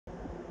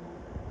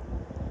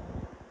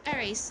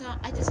Alright, so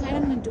I decided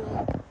I'm going to do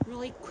a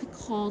really quick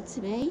haul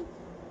today.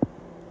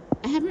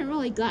 I haven't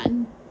really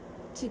gotten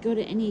to go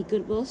to any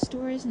Goodwill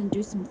stores and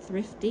do some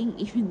thrifting,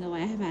 even though I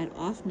have had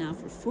off now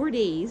for 4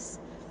 days.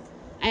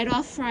 I had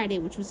off Friday,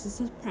 which was a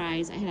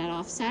surprise. I had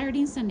off Saturday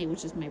and Sunday,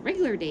 which is my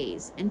regular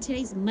days, and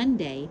today's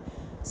Monday.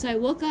 So I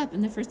woke up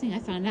and the first thing I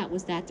found out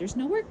was that there's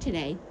no work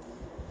today.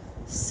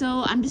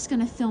 So I'm just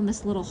going to film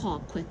this little haul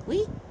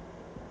quickly.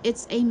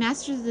 It's a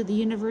Masters of the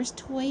Universe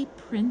toy,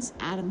 Prince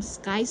Adam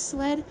Sky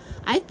Sled.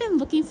 I've been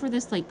looking for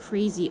this like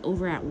crazy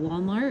over at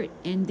Walmart,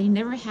 and they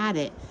never had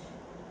it.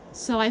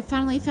 So I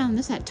finally found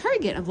this at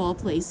Target, of all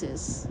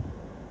places.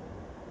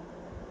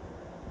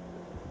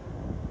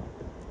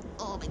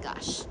 Oh my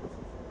gosh.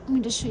 Let me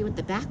just show you what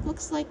the back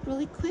looks like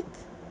really quick.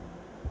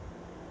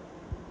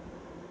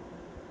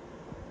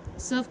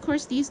 So of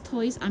course these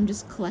toys, I'm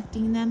just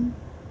collecting them.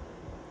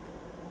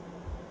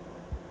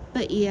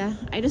 But yeah,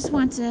 I just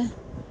want to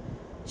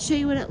show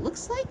you what it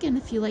looks like, and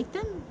if you like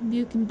them,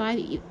 you can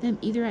buy them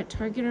either at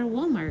Target or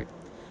Walmart.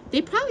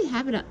 They probably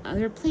have it at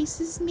other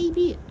places,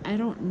 maybe. I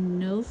don't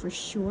know for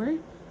sure.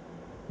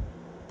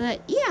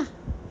 But yeah,